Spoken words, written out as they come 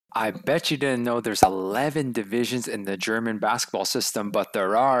I bet you didn't know there's 11 divisions in the German basketball system, but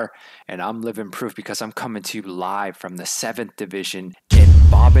there are, and I'm living proof because I'm coming to you live from the 7th division in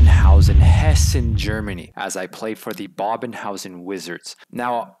Babenhausen, Hessen, Germany, as I play for the Babenhausen Wizards.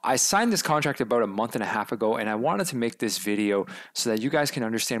 Now, I signed this contract about a month and a half ago, and I wanted to make this video so that you guys can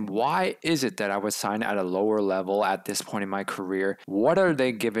understand why is it that I would sign at a lower level at this point in my career? What are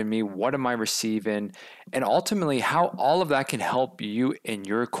they giving me? What am I receiving? And ultimately, how all of that can help you in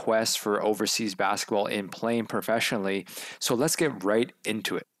your quest for overseas basketball and playing professionally. So let's get right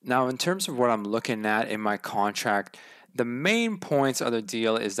into it. Now, in terms of what I'm looking at in my contract, the main points of the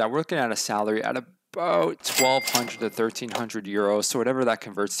deal is that we're looking at a salary at about 1,200 to 1,300 euros. So whatever that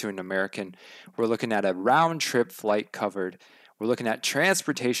converts to in American, we're looking at a round trip flight covered. We're looking at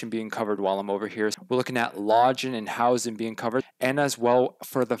transportation being covered while I'm over here. We're looking at lodging and housing being covered. And as well,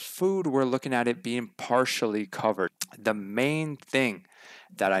 for the food, we're looking at it being partially covered. The main thing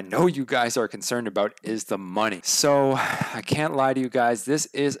that I know you guys are concerned about is the money. So I can't lie to you guys, this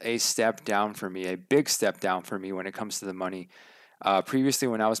is a step down for me, a big step down for me when it comes to the money. Previously,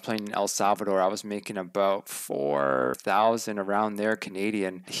 when I was playing in El Salvador, I was making about 4,000 around there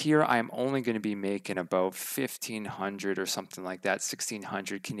Canadian. Here, I am only going to be making about 1,500 or something like that,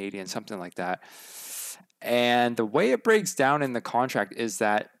 1,600 Canadian, something like that. And the way it breaks down in the contract is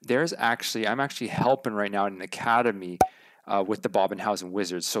that I'm actually helping right now in an academy with the Babenhausen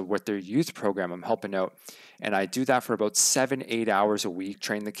Wizards. So with their youth program, I'm helping out. And I do that for about 7-8 hours a week,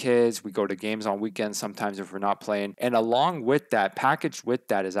 train the kids. We go to games on weekends sometimes if we're not playing. And along with that, packaged with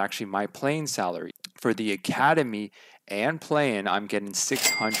that is actually my playing salary. For the academy and playing, I'm getting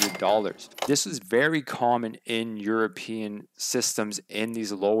 $600. This is very common in European systems in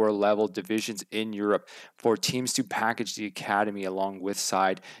these lower level divisions in Europe for teams to package the academy along with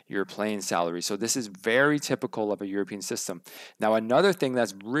side your playing salary. So this is very typical of a European system. Now, another thing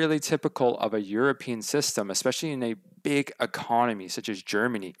that's really typical of a European system, especially in a big economy such as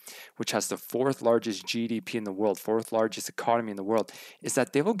Germany, which has the fourth largest GDP in the world, fourth largest economy in the world, is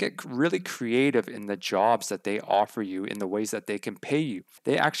that they will get really creative in the jobs that they offer you, in the ways that they can pay you.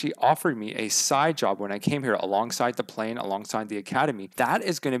 They actually offered me a side job when I came here alongside the plane, alongside the academy. That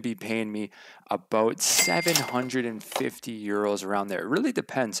is going to be paying me about 750 euros around there. It really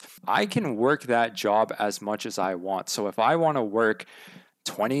depends. I can work that job as much as I want. So if I want to work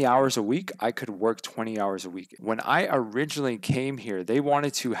 20 hours a week, I could work 20 hours a week. When I originally came here, they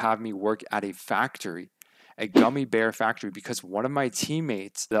wanted to have me work at a factory, a gummy bear factory, because one of my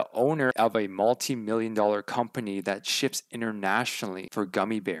teammates, the owner of a multi-million-dollar company that ships internationally for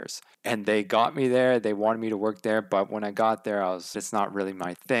gummy bears, and they got me there. They wanted me to work there, but when I got there, it's not really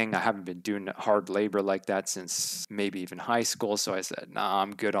my thing. I haven't been doing hard labor like that since maybe even high school, so I said, nah,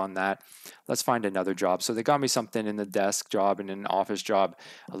 I'm good on that. Let's find another job. So they got me something in the desk job and an office job,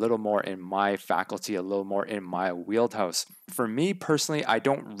 a little more in my faculty, a little more in my wheelhouse. For me personally, I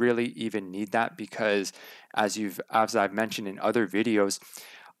don't really even need that because as I've mentioned in other videos,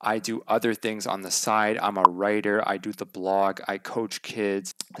 I do other things on the side. I'm a writer. I do the blog. I coach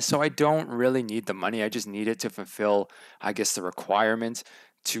kids. So I don't really need the money. I just need it to fulfill, I guess, the requirements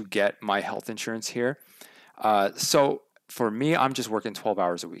to get my health insurance here. So for me, I'm just working 12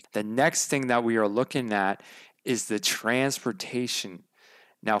 hours a week. The next thing that we are looking at is the transportation.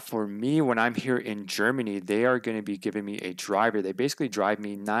 Now, for me, when I'm here in Germany, they are going to be giving me a driver. They basically drive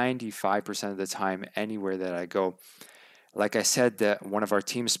me 95% of the time anywhere that I go. Like I said, that one of our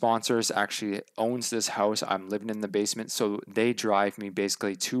team sponsors actually owns this house. I'm living in the basement, so they drive me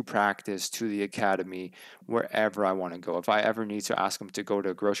basically to practice, to the academy, wherever I want to go. If I ever need to ask them to go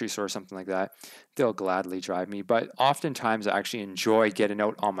to a grocery store or something like that, they'll gladly drive me. But oftentimes, I actually enjoy getting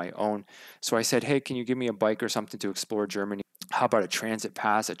out on my own. So I said, hey, can you give me a bike or something to explore Germany? How about a transit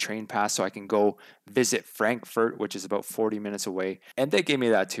pass, a train pass, so I can go visit Frankfurt, which is about 40 minutes away? And they gave me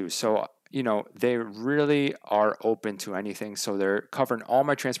that too. So they really are open to anything. So they're covering all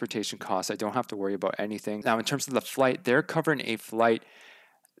my transportation costs. I don't have to worry about anything. Now, in terms of the flight, they're covering a flight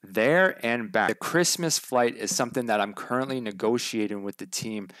there and back. The Christmas flight is something that I'm currently negotiating with the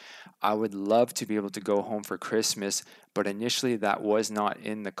team. I would love to be able to go home for Christmas, but initially that was not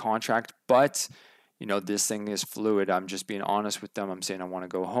in the contract. But, this thing is fluid. I'm just being honest with them. I'm saying I want to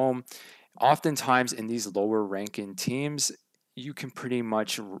go home. Oftentimes in these lower ranking teams, you can pretty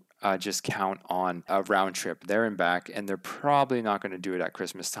much just count on a round trip there and back, and they're probably not going to do it at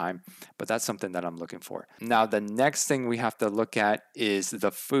Christmas time, but that's something that I'm looking for. Now, the next thing we have to look at is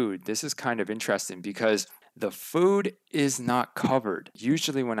the food. This is kind of interesting because the food is not covered.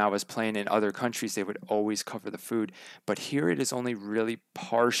 Usually when I was playing in other countries, they would always cover the food, but here it is only really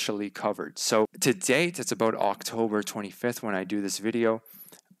partially covered. So to date, it's about October 25th when I do this video.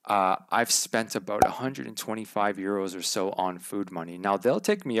 I've spent about 125 euros or so on food money. Now, they'll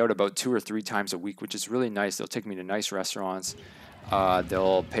take me out about 2 or 3 times a week, which is really nice. They'll take me to nice restaurants.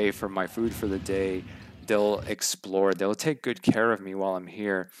 They'll pay for my food for the day. They'll explore. They'll take good care of me while I'm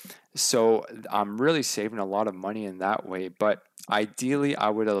here. So I'm really saving a lot of money in that way. But ideally, I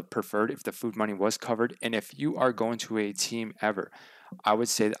would have preferred if the food money was covered. And if you are going to a team ever, I would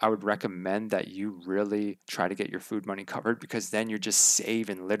say that I would recommend that you really try to get your food money covered, because then you're just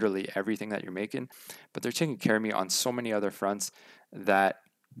saving literally everything that you're making. But they're taking care of me on so many other fronts that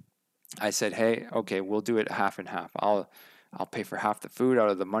I said, hey, okay, we'll do it half and half. I'll pay for half the food out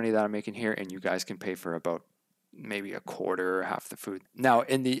of the money that I'm making here, and you guys can pay for about maybe a quarter or half the food. Now,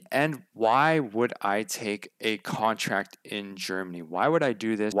 in the end, why would I take a contract in Germany? Why would I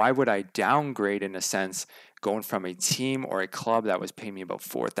do this? Why would I downgrade, in a sense, going from a team or a club that was paying me about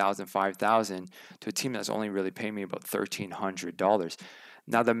 $4,000, $5,000 to a team that's only really paying me about $1,300?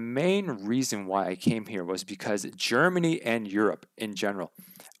 Now, the main reason why I came here was because Germany and Europe in general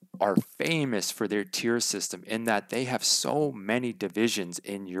are famous for their tier system, in that they have so many divisions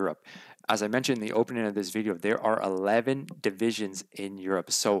in Europe. As I mentioned in the opening of this video, there are 11 divisions in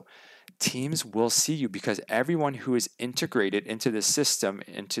Europe. So teams will see you, because everyone who is integrated into this system,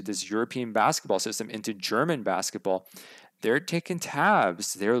 into this European basketball system, into German basketball, they're taking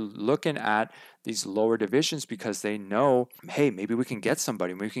tabs. They're looking at these lower divisions because they know, hey, maybe we can get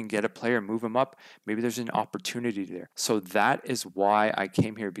somebody. Maybe we can get a player, move him up. Maybe there's an opportunity there. So that is why I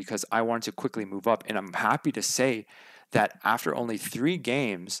came here, because I wanted to quickly move up. And I'm happy to say that after only 3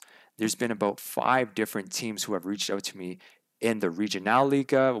 games, there's been about 5 different teams who have reached out to me in the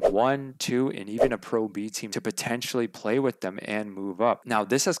Regionalliga, 1, 2, and even a Pro B team to potentially play with them and move up. Now,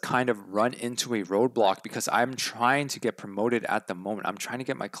 this has kind of run into a roadblock because I'm trying to get promoted at the moment. I'm trying to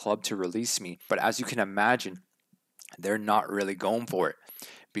get my club to release me. But as you can imagine, they're not really going for it,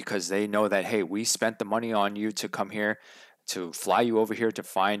 because they know that, hey, we spent the money on you to come here, to fly you over here, to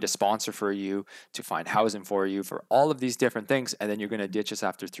find a sponsor for you, to find housing for you, for all of these different things, and then you're going to ditch us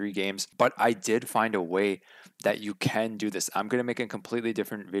after 3 games. But I did find a way that you can do this. I'm going to make a completely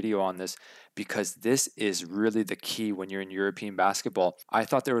different video on this, because this is really the key when you're in European basketball. I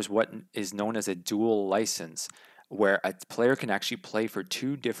thought there was what is known as a dual license, where a player can actually play for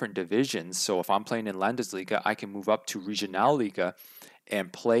 2 different divisions. So if I'm playing in Landesliga, I can move up to Regionalliga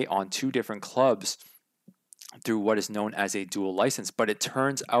and play on 2 different clubs through what is known as a dual license. But it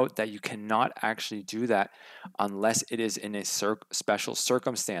turns out that you cannot actually do that unless it is in a special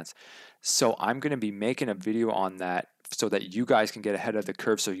circumstance. So I'm going to be making a video on that so that you guys can get ahead of the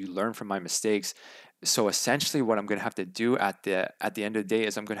curve, so you learn from my mistakes. So essentially what I'm going to have to do at the end of the day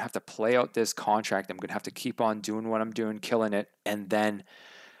is I'm going to have to play out this contract. I'm going to have to keep on doing what I'm doing, killing it, and then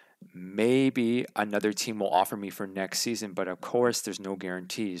maybe another team will offer me for next season. But of course, there's no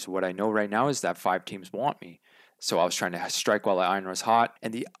guarantees. What I know right now is that 5 teams want me. So I was trying to strike while the iron was hot.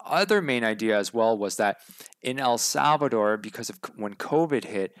 And the other main idea as well was that in El Salvador, because of when COVID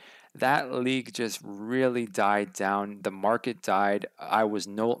hit, that league just really died down. The market died.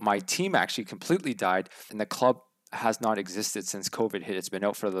 My team actually completely died, and the club has not existed since COVID hit. It's been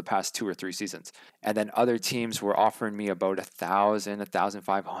out for the past 2 or 3 seasons. And then other teams were offering me about 1,000,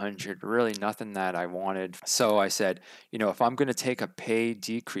 1,500, really nothing that I wanted. So I said, if I'm going to take a pay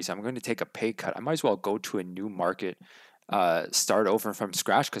decrease, I'm going to take a pay cut, I might as well go to a new market, start over from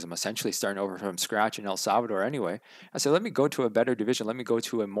scratch, because I'm essentially starting over from scratch in El Salvador anyway. I said, let me go to a better division. Let me go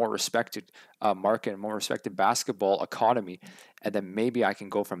to a more respected market, a more respected basketball economy, and then maybe I can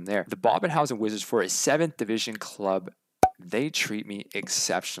go from there. The Babenhausen Wizards, for a 7th division club, they treat me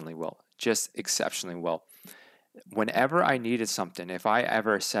exceptionally well, just exceptionally well. Whenever I needed something, if I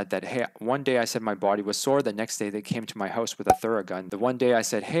ever said that, hey, one day I said my body was sore, the next day they came to my house with a Theragun. The one day I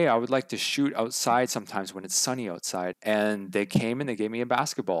said, hey, I would like to shoot outside sometimes when it's sunny outside, and they came and they gave me a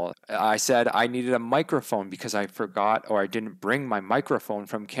basketball. I said I needed a microphone because I forgot, or I didn't bring my microphone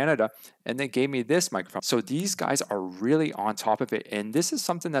from Canada, and they gave me this microphone. So these guys are really on top of it, and this is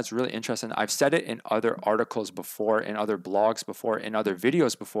something that's really interesting. I've said it in other articles before, in other blogs before, in other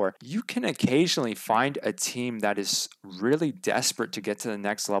videos before. You can occasionally find a team that is really desperate to get to the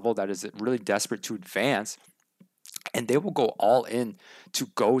next level, that is really desperate to advance, and they will go all in to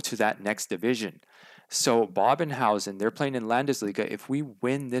go to that next division. So Babenhausen, they're playing in Landesliga. If we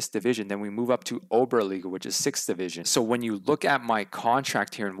win this division, then we move up to Oberliga, which is 6th division. So when you look at my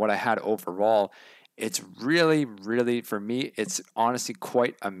contract here and what I had overall, it's really, really, for me, it's honestly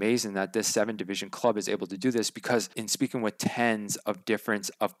quite amazing that this 7th division club is able to do this, because in speaking with tens of difference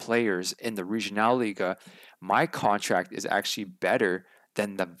of players in the Regionalliga, my contract is actually better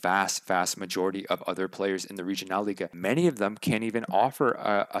than the vast majority of other players in the Regionalliga. Many of them can't even offer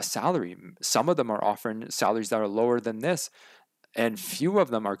a salary. Some of them are offering salaries that are lower than this, and few of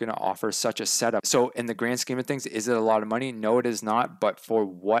them are going to offer such a setup. So in the grand scheme of things, is it a lot of money? No, it is not. But for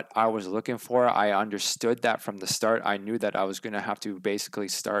what I was looking for, I understood that from the start. I knew that I was going to have to basically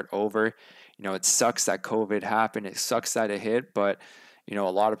start over. It sucks that COVID happened. It sucks that it hit, but a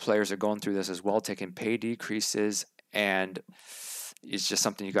lot of players are going through this as well, taking pay decreases, and it's just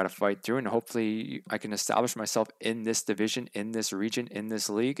something you got to fight through. And hopefully I can establish myself in this division, in this region, in this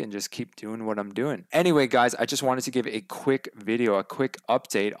league, and just keep doing what I'm doing. Anyway, guys, I just wanted to give a quick video, a quick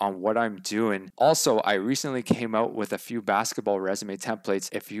update on what I'm doing. Also, I recently came out with a few basketball resume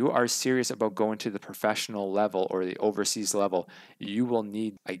templates. If you are serious about going to the professional level or the overseas level, you will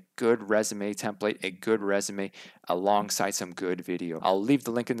need a good resume template, a good resume alongside some good video. I'll leave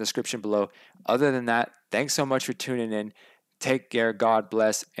the link in the description below. Other than that, thanks so much for tuning in. Take care, God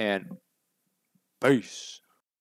bless, and peace.